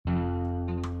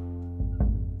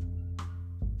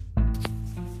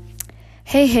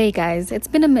Hey guys, it's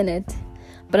been a minute,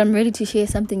 but I'm ready to share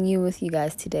something new with you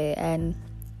guys today, and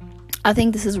I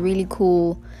think this is a really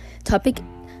cool topic,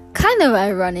 kind of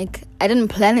ironic. I didn't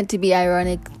plan it to be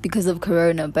ironic because of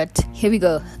Corona, but here we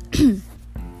go.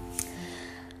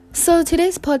 So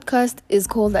today's podcast is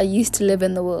called I Used to Live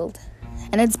in the World,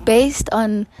 and it's based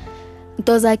on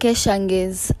Ntozake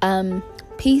Shange's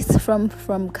piece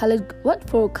from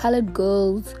colored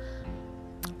girls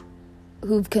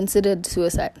who've considered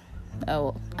suicide.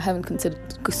 I haven't considered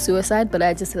suicide, but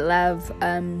I just love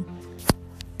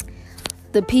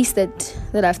the piece that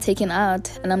I've taken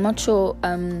out, and I'm not sure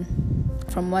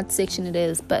from what section it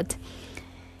is, but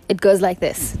it goes like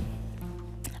this.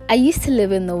 I used to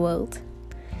live in the world,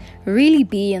 really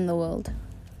be in the world,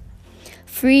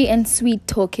 free and sweet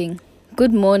talking,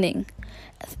 good morning,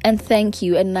 and thank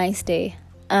you, and nice day.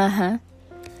 I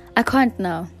can't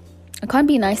now. I can't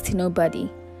be nice to nobody.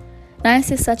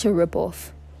 Nice is such a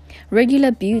rip-off.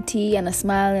 Regular beauty and a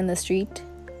smile in the street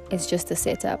is just a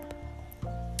setup.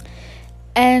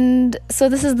 And so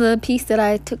this is the piece that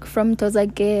I took from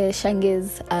Ntozake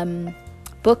Shange's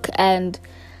book, and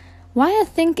why I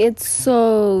think it's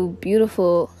so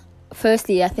beautiful.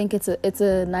 Firstly, I think it's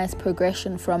a nice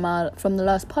progression from the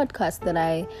last podcast that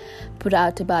I put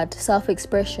out about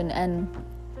self-expression, and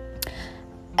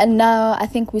now I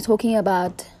think we're talking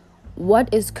about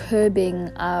what is curbing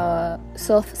our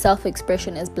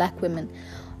self-expression as Black women,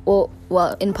 or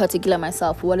well, in particular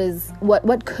myself.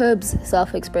 What curbs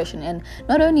self-expression, and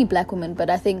not only Black women, but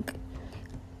I think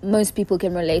most people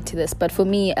can relate to this. But for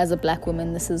me, as a Black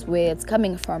woman, this is where it's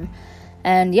coming from.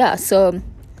 And yeah, so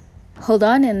hold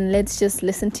on and let's just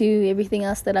listen to everything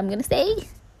else that I'm gonna say.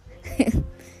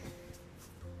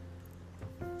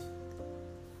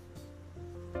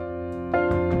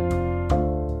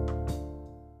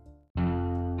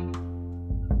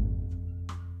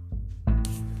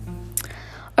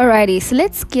 Alrighty, so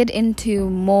let's get into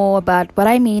more about what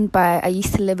I mean by I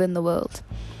used to live in the world.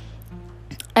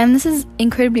 And this is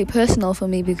incredibly personal for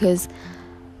me because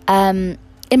in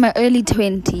my early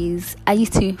 20s, I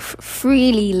used to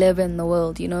freely live in the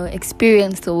world,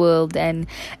 experience the world and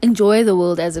enjoy the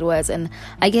world as it was. And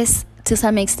I guess to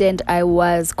some extent I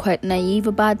was quite naive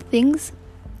about things,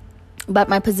 about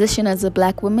my position as a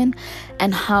Black woman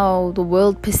and how the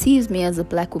world perceives me as a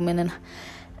Black woman.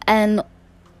 And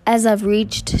as I've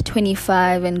reached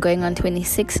 25 and going on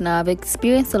 26 now, I've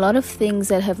experienced a lot of things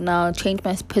that have now changed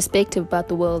my perspective about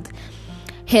the world.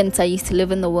 Hence, I used to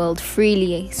live in the world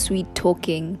freely, sweet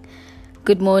talking,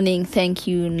 good morning, thank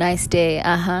you, nice day,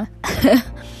 And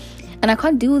I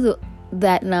can't do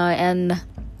that now, and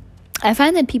I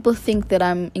find that people think that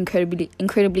I'm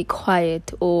incredibly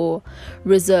quiet or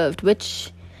reserved,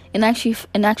 which in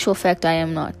actual fact I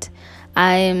am not.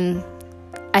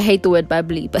 I hate the word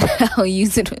bubbly, but I'll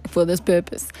use it for this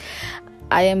purpose.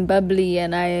 I am bubbly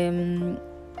and I am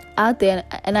out there,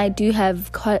 and I do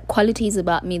have qualities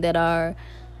about me that are,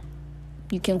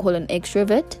 you can call an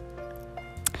extrovert.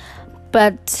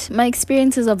 But my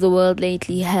experiences of the world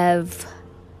lately have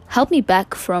helped me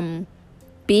back from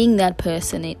being that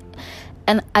person.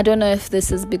 And I don't know if this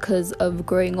is because of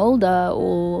growing older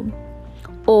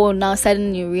or now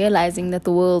suddenly realizing that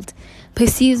the world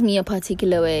perceives me a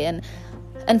particular way, and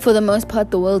for the most part,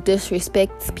 the world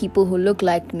disrespects people who look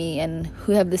like me and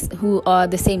who are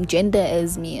the same gender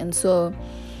as me. And so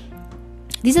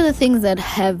these are the things that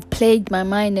have plagued my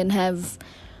mind and have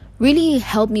really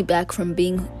held me back from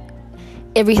being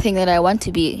everything that I want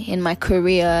to be in my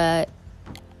career,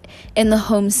 in the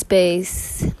home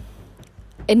space,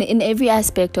 in every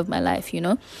aspect of my life,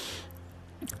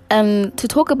 And to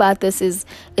talk about this is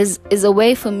a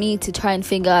way for me to try and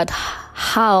figure out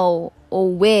how or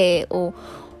where or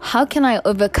how can I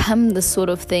overcome this sort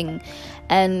of thing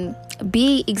and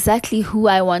be exactly who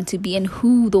I want to be and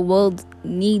who the world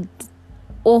needs,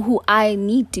 or who I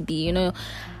need to be.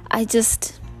 I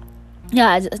just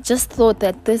thought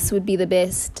that this would be the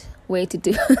best way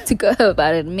to go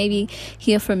about it. Maybe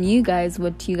hear from you guys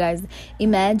what you guys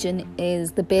imagine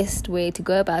is the best way to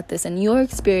go about this, and your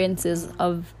experiences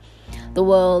of the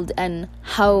world and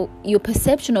how your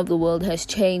perception of the world has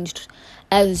changed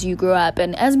as you grow up.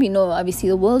 And as we know, obviously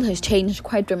the world has changed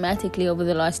quite dramatically over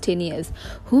the last 10 years.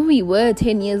 Who we were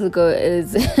 10 years ago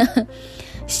is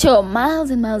sure miles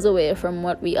and miles away from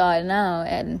what we are now,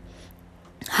 and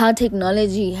how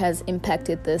technology has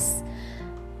impacted this.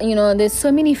 There's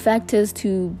so many factors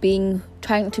to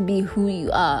trying to be who you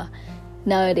are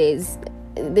nowadays.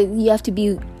 You have to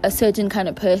be a certain kind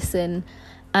of person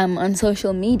on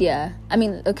social media. I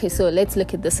mean, okay, so let's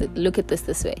look at this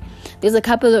this way. There's a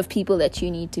couple of people that you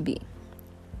need to be.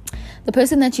 the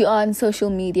person that you are on social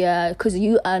media, because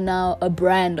you are now a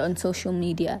brand on social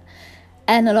media.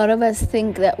 And a lot of us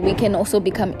think that we can also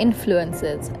become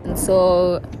influencers. And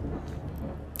so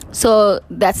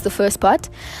that's the first part.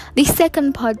 The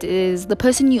second part is the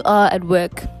person you are at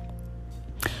work.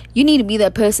 You need to be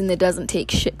that person that doesn't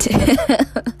take shit.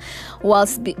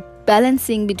 Whilst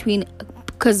balancing between,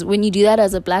 because when you do that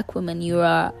as a black woman, you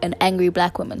are an angry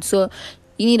black woman. So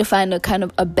you need to find a kind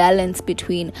of a balance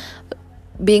between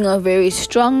being a very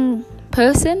strong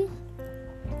person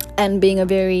and being a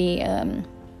very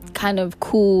kind of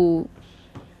cool,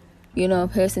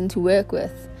 person to work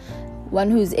with. One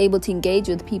who's able to engage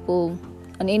with people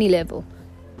on any level.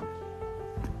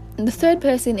 And the third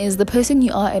person is the person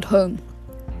you are at home.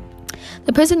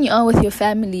 The person you are with your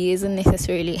family isn't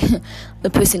necessarily the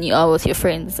person you are with your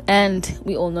friends. And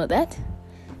we all know that.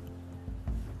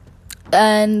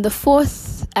 And the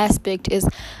fourth aspect is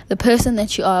the person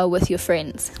that you are with your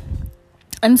friends.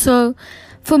 And so,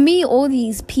 for me, all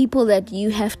these people that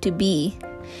you have to be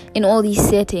in all these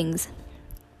settings,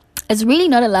 it's really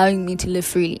not allowing me to live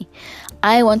freely.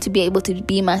 I want to be able to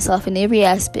be myself in every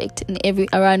aspect,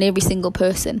 around every single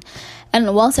person.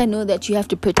 And whilst I know that you have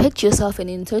to protect yourself, and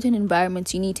in certain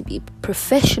environments you need to be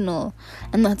professional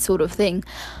and that sort of thing,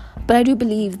 but I do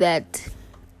believe that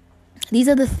these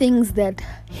are the things that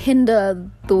hinder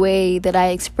the way that I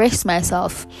express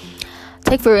myself.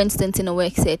 Take, for instance, in a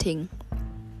work setting.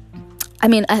 I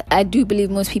mean, I do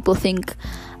believe most people think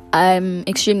I'm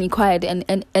extremely quiet,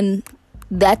 and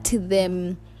that to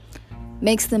them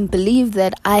makes them believe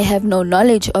that I have no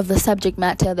knowledge of the subject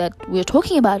matter that we're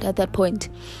talking about at that point.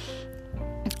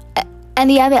 And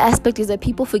the other aspect is that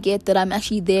people forget that I'm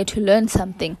actually there to learn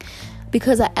something,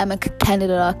 because I am a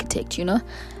candidate architect,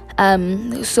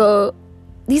 So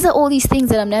these are all these things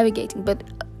that I'm navigating,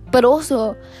 but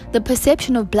also the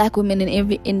perception of black women in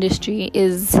every industry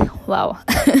is wow.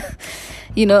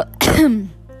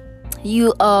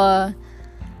 You are,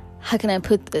 how can I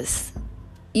put this?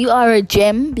 You are a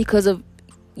gem because of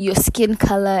your skin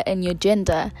color and your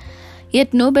gender,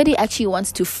 yet nobody actually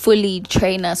wants to fully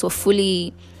train us or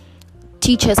fully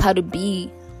teach us how to be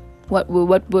what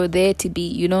we're there to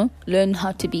be, learn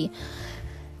how to be.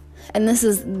 And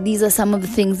these are some of the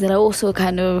things that are also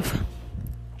kind of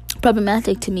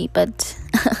problematic to me, but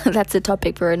that's a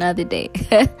topic for another day.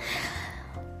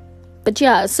 But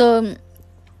yeah, so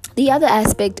the other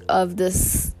aspect of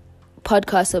this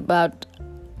podcast about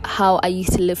how I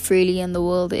used to live freely in the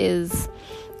world is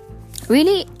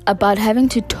really about having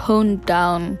to tone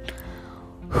down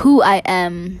who I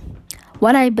am,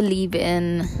 what I believe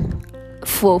in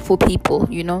for people,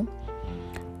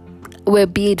 where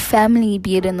be it family,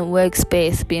 be it in the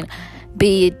workspace,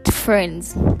 be it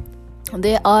friends.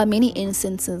 There are many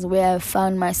instances where I've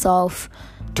found myself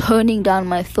toning down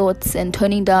my thoughts and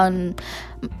toning down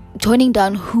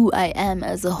who I am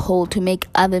as a whole to make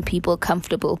other people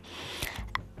comfortable.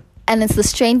 And it's the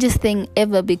strangest thing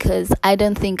ever, because I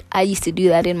don't think I used to do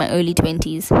that in my early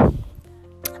 20s.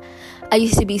 I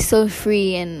used to be so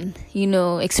free and,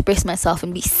 express myself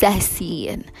and be sassy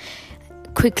and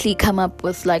quickly come up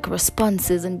with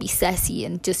responses and be sassy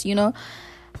and just,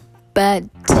 but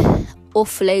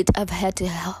off late I've had to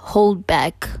hold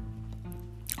back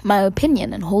my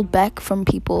opinion and hold back from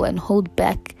people and hold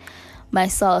back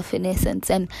myself in essence.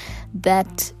 And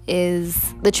that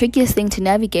is the trickiest thing to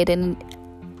navigate, and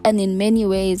in many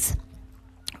ways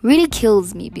really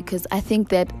kills me, because I think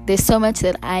that there's so much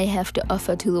that I have to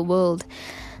offer to the world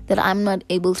that I'm not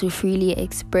able to freely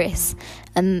express,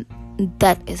 and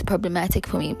that is problematic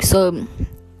for me. So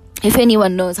if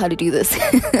anyone knows how to do this,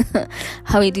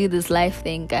 how we do this life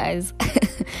thing, guys,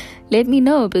 let me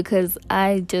know, because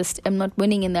I just am not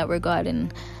winning in that regard.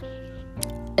 And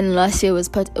last year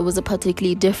it was a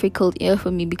particularly difficult year for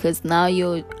me, because now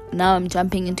I'm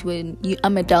jumping into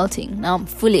I'm adulting. Now I'm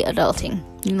fully adulting,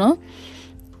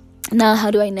 Now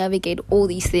how do I navigate all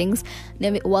these things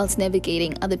whilst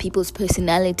navigating other people's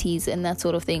personalities and that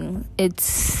sort of thing?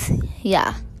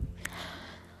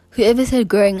 Whoever said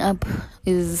growing up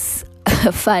is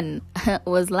fun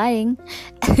was lying.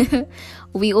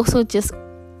 We also just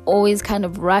always kind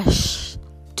of rush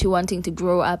to wanting to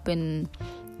grow up and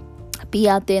be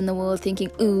out there in the world thinking,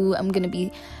 ooh, I'm going to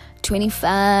be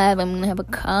 25, I'm going to have a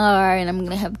car, and I'm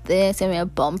going to have this, and we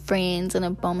have bomb friends and a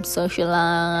bomb social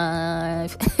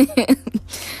life.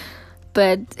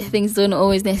 But things don't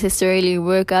always necessarily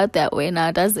work out that way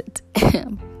now, does it?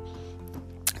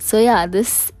 So yeah,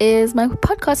 this is my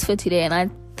podcast for today, and I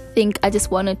think I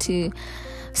just wanted to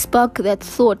spark that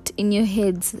thought in your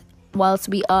heads whilst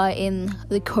we are in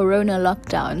the corona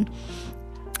lockdown.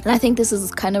 And I think this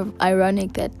is kind of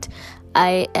ironic that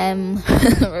I am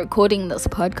recording this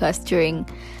podcast during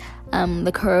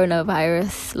the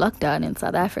coronavirus lockdown in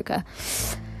South Africa.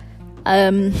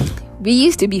 We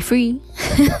used to be free.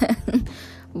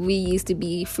 We used to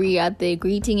be free out there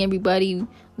greeting everybody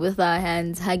with our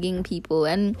hands, hugging people,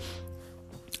 and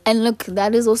look,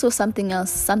 that is also something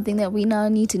else, something that we now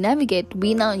need to navigate.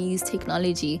 We now use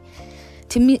technology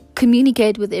to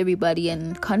communicate with everybody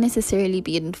and can't necessarily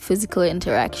be in physical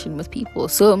interaction with people.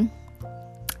 So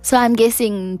I'm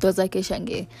guessing Dozake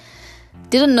Shange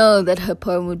didn't know that her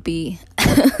poem would be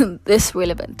this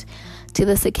relevant to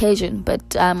this occasion.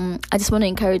 But I just want to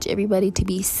encourage everybody to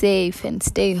be safe and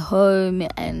stay home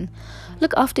and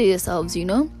look after yourselves,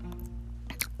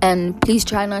 and please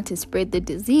try not to spread the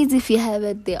disease if you have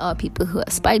it. There are people who are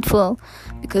spiteful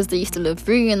because they used to live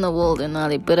free in the world and now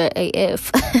they're bitter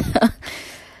AF.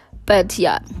 But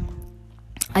yeah,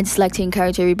 I just like to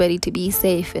encourage everybody to be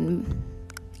safe and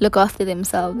look after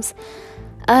themselves.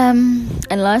 And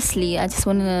lastly, I just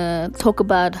want to talk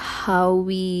about how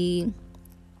we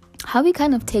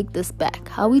kind of take this back,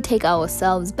 how we take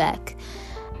ourselves back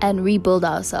and rebuild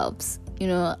ourselves.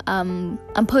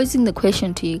 I'm posing the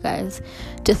question to you guys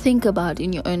to think about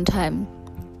in your own time,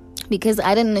 because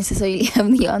I didn't necessarily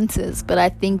have the answers, but I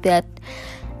think that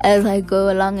as I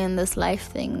go along in this life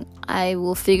thing, I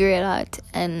will figure it out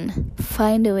and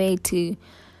find a way to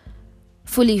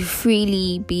fully,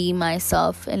 freely be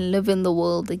myself and live in the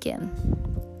world again.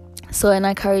 So, and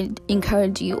I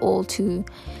encourage you all to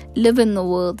live in the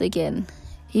world again,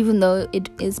 even though it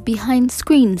is behind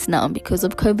screens now because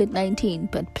of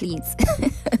COVID-19. But please,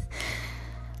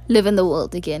 live in the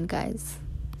world again, guys.